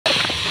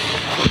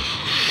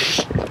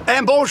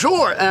And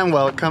bonjour and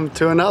welcome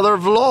to another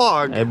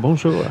vlog. Hey,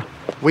 bonjour.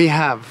 We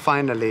have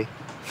finally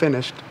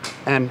finished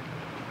and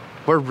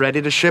we're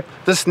ready to ship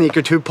the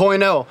Sneaker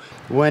 2.0.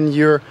 When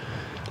you're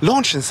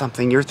launching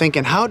something, you're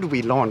thinking, how do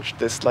we launch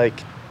this? Like,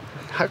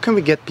 how can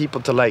we get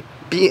people to like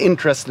be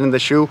interested in the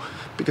shoe?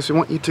 Because we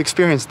want you to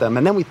experience them.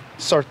 And then we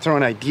start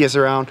throwing ideas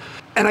around.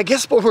 And I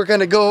guess what we're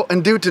gonna go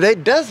and do today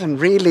doesn't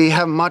really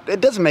have much, it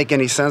doesn't make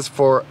any sense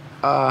for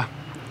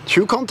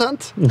shoe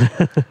content.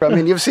 I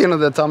mean, you've seen on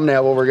the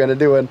thumbnail what we're gonna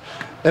do, and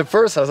at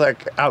first I was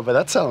like, oh, but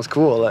that sounds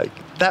cool, like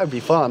that would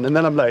be fun. And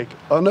then I'm like,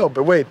 oh no,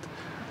 but wait,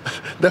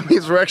 that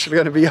means we're actually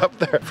gonna be up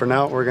there. For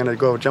now, we're gonna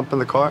go jump in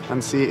the car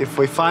and see if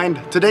we find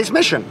today's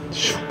mission.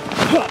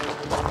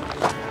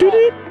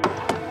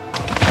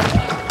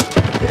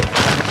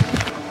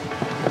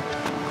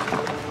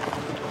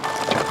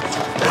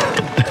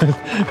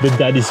 The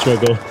daddy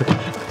struggle.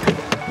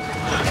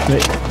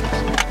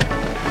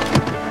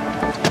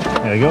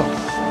 There we go.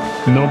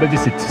 No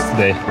babysitters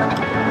today.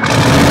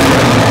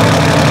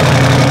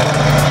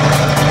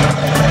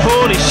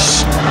 Holy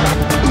sh!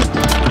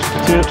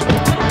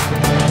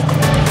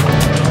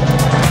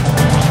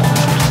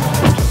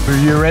 Are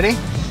you ready?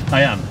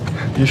 I am.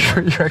 You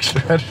sure you're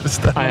actually ready to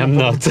start? I am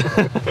not.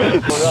 Thank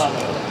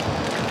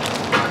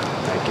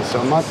you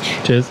so much.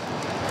 Cheers.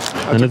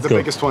 I took the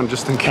biggest one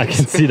just in case. I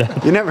can see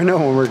that. You never know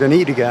when we're gonna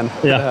eat again.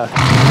 Yeah.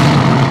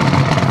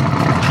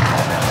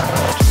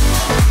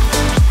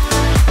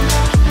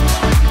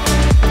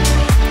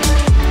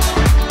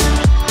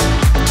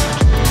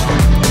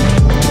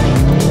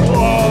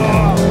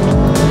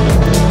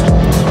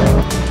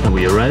 And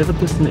we arrive at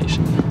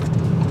destination.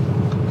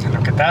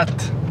 Look at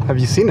that. Have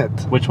you seen it?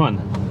 Which one?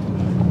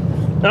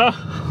 Ah,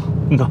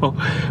 no.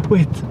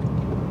 Wait.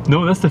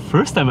 No, that's the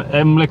first time.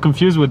 I'm like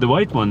confused with the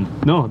white one.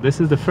 No, this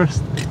is the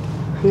first.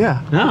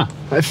 Yeah. Yeah.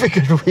 I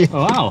figured we...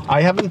 Oh, wow.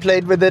 I haven't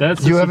played with it.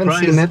 That's you haven't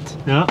seen it.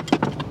 Yeah.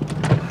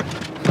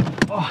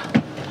 Oh.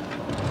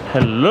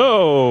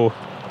 Hello.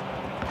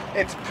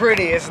 It's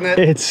pretty, isn't it?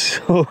 It's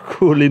so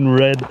cool in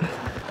red.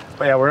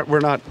 But yeah, we're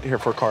not here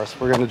for cars.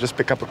 We're gonna just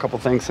pick up a couple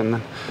things and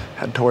then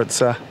head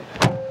towards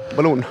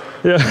Balloon.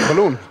 Yeah.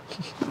 Balloon.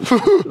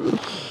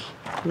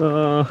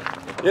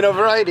 You know,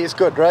 variety is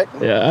good, right?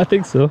 Yeah, I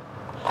think so.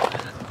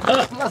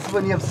 Plus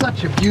when you have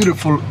such a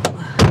beautiful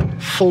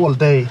fall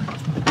day.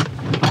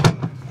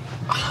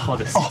 Oh,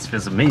 the seats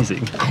feels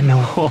amazing. I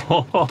know.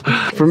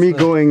 For me,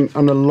 going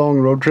on a long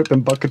road trip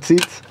in bucket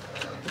seats.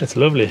 It's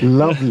lovely.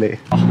 Lovely.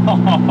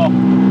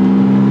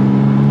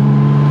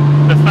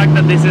 The fact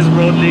that this is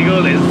road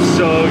legal is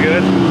so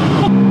good.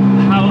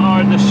 How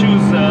are the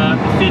shoes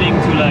fitting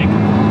to like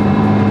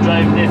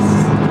drive this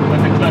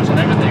with the clutch and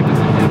everything? Does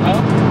it feel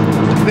well?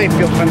 They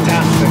feel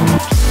fantastic.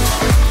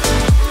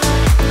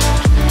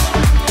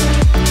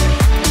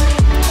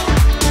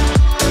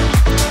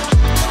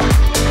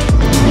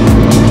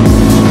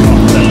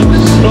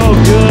 So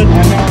good. I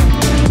know.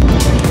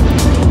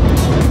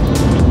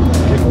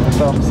 Give it a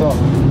thumbs up.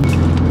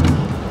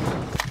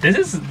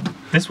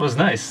 This was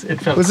nice.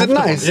 It felt. Was it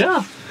nice?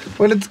 Yeah.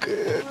 Well, it's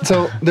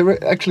so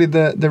actually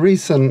the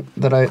reason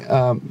that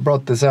I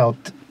brought this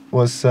out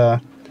was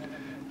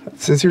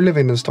since you're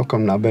living in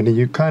Stockholm now, Benny,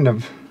 you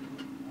don't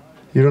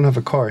have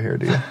a car here,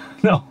 do you?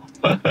 No.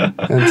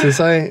 And since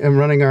I am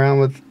running around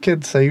with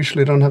kids, I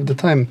usually don't have the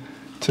time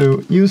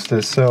to use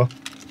this, so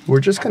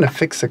we're just gonna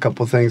fix a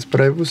couple things.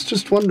 But I was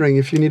just wondering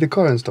if you need a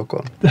car in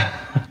Stockholm.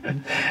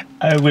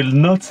 I will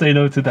not say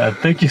no to that.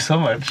 Thank you so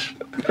much.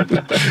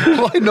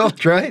 Why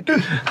not, right?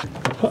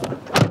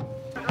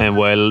 And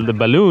while the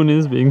balloon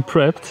is being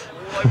prepped,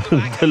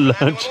 the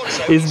lunch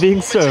is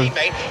being served.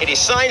 It is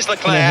Sainz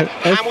Leclerc,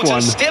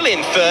 Hamilton still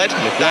in third.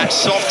 That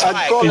soft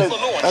I'd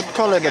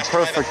call it a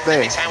perfect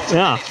day.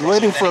 Yeah.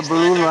 Waiting for a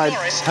balloon ride,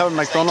 having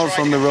McDonald's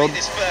on the road,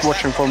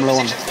 watching Formula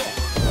 1.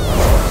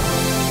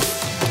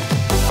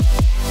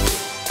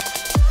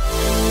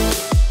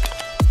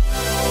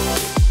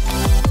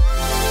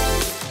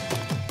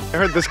 I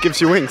heard this gives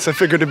you wings. I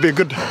figured it'd be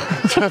good to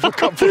have a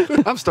couple.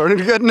 I'm starting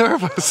to get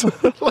nervous.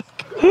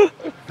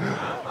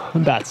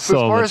 That's so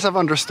as far as I've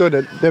understood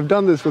it, they've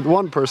done this with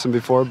one person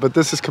before, but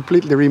this is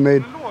completely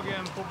remade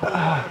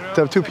to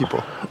have two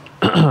people.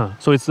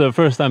 So it's the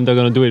first time they're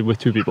gonna do it with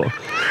two people.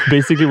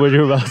 Basically what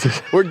you're about to...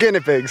 We're guinea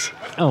pigs.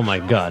 Oh my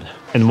god.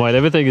 And while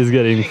everything is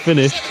getting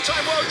finished,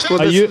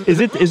 Well, is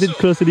it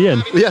close to the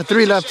end? Yeah,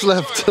 3 laps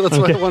left, so that's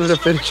why I wanted to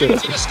finish it.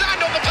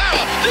 stand on the power.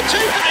 The two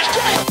finished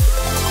straight.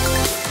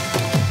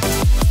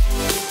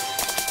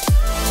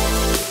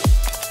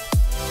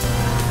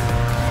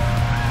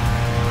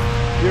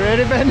 You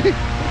ready, Benny? I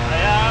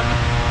am.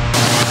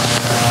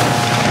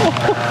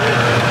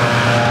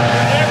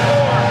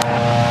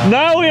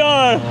 Now we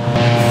are.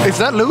 Is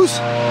that loose?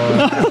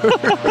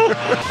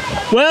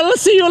 Well,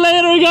 see you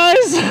later,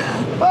 guys.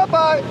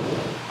 Bye-bye.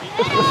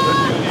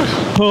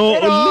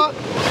 Oh.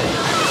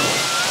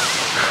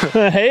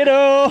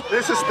 Hey-do.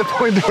 This is the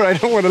point where I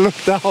don't want to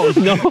look down.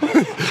 No.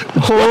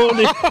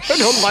 Holy. I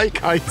don't like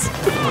heights.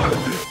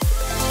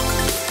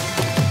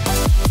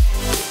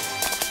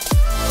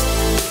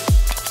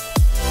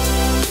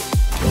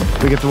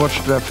 we get to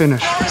watch the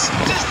finish.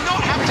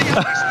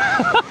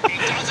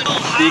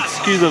 The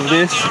excuse of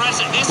this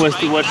was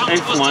to watch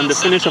F1, the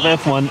finish of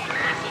F1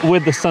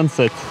 with the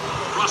sunset.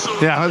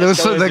 Yeah, there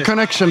was, the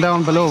connection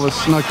down below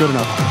was not good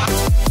enough.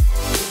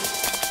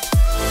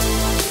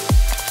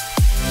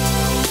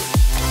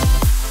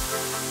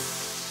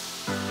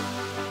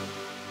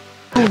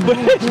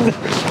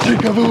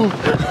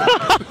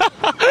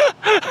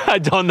 I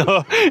don't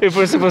know if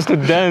we're supposed to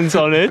dance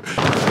on it.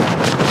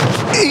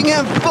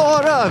 Ingen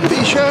fara, vi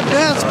kör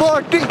dance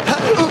party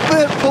här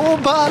uppe på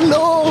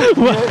ballong.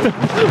 What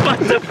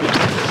the?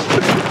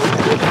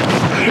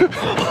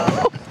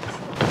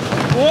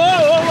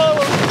 Whoa!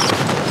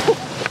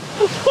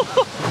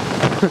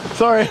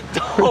 Sorry.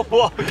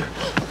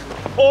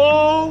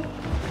 Oh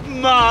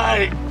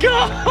my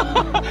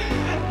god!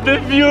 The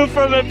view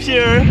from up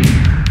here.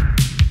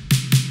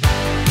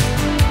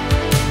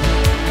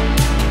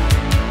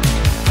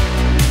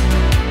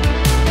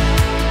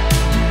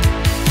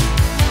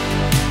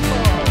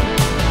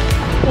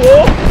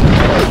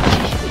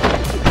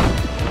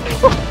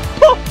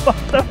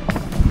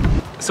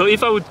 So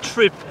if I would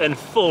trip and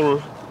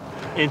fall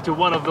into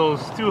one of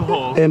those two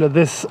holes, Into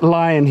this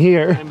line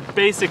here. I'm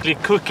basically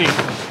cooking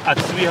at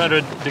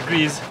 300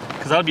 degrees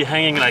because I'll be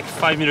hanging like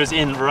 5 meters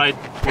in right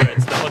where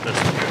it's the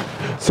hottest.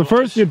 So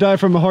first you die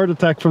from a heart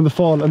attack from the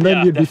fall, and then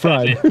Yeah, you'd be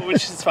fried. definitely.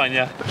 Which is fine,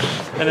 yeah.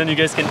 And then you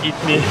guys can eat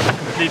me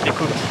completely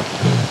cooked.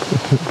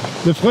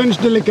 The French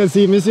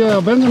delicacy,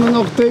 Monsieur Benjamin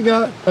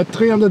Ortega at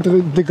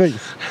 300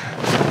 degrees.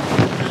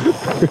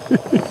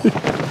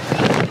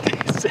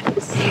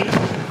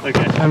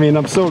 Okay. I mean,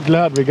 I'm so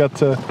glad we got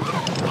to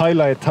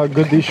highlight how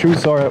good these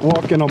shoes are at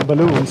walking on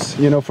balloons,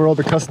 you know, for all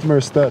the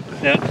customers that,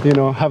 you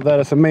know, have that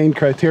as a main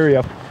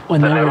criteria.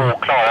 Whenever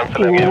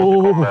You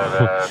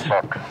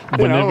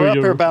know, we're up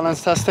here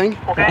balance testing.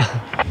 Okay.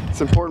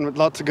 It's important with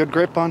lots of good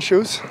grip on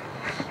shoes.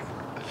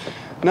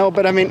 No,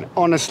 but I mean,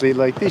 honestly,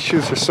 like, these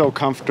shoes are so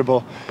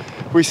comfortable.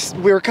 We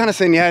were kind of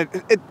saying, yeah,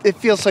 it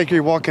feels like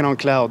you're walking on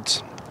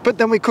clouds. But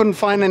then we couldn't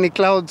find any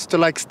clouds to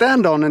like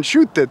stand on and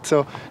shoot it,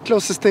 so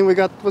closest thing we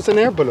got was an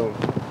air balloon.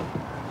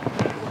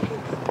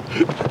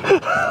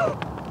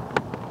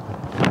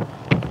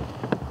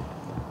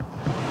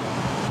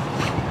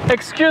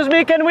 Excuse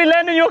me, can we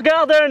land in your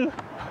garden?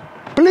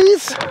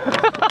 Please?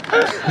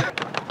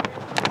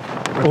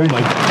 Oh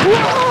my god.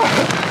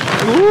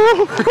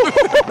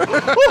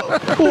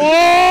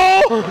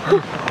 Whoa!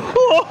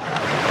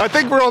 I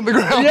think we're on the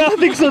ground. Yeah, I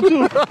think so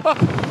too.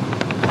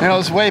 You know,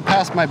 it's way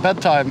past my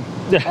bedtime.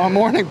 Yeah. I'm a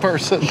morning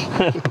person.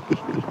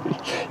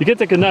 You can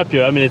take a nap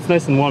here. I mean, it's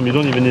nice and warm. You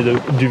don't even need a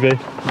duvet.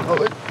 Oh,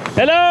 look.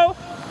 Hello!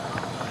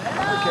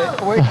 Okay,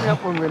 wake me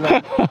up when we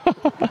land.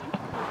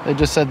 They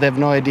just said they have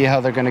no idea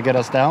how they're going to get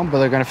us down, but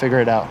they're going to figure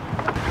it out.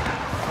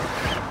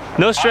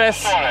 No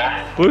stress.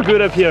 We're good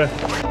up here.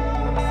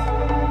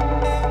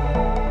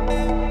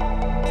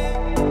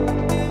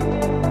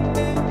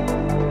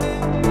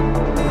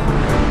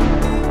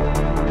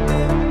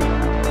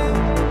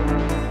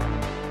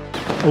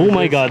 Oh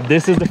my god,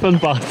 this is the fun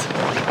part.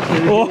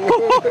 Oh.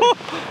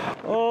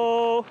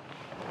 Oh.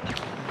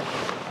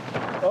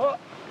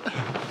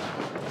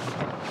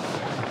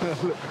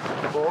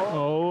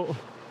 Oh.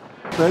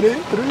 Ready?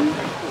 3,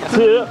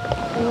 2,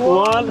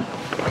 1,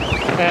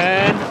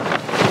 and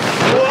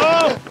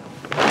whoa!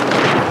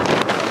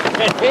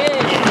 Hey,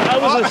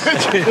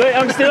 wait,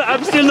 I'm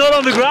still not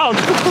on the ground.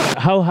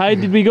 How high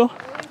did we go?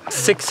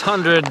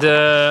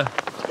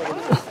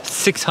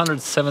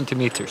 670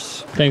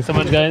 meters. Thanks so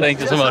much, guys. Thank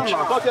you so much.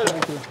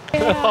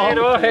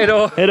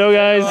 Hello,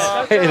 guys.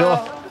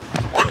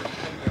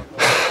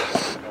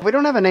 We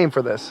don't have a name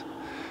for this.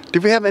 Do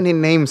we have any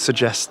name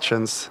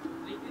suggestions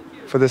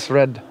for this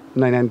red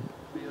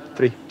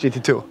 993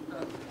 GT2?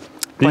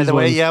 By the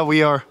way, yeah,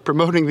 we are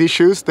promoting these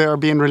shoes. They are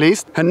being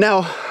released. And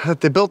now that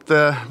they built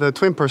the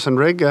twin-person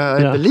rig,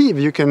 I believe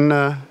you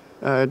can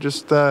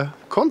just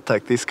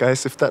contact these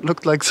guys if that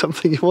looked like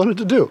something you wanted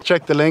to do.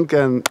 Check the link,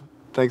 and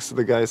thanks to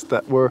the guys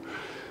that were,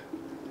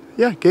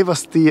 gave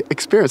us the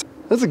experience.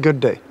 That's a good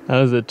day. That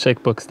was a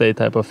checkbox day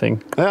type of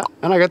thing. Yeah,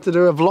 and I got to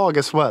do a vlog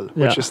as well,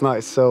 which is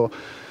nice. So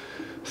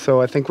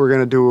I think we're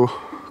gonna do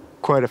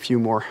quite a few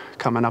more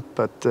coming up.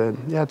 But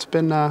yeah, it's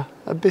been a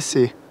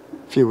busy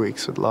few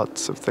weeks with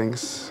lots of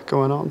things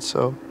going on.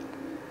 So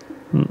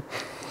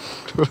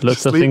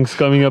lots of things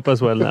coming up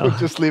as well now. We'll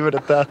just leave it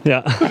at that.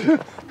 Yeah.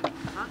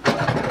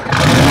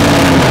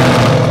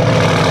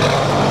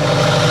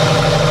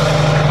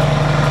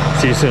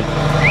 See you soon.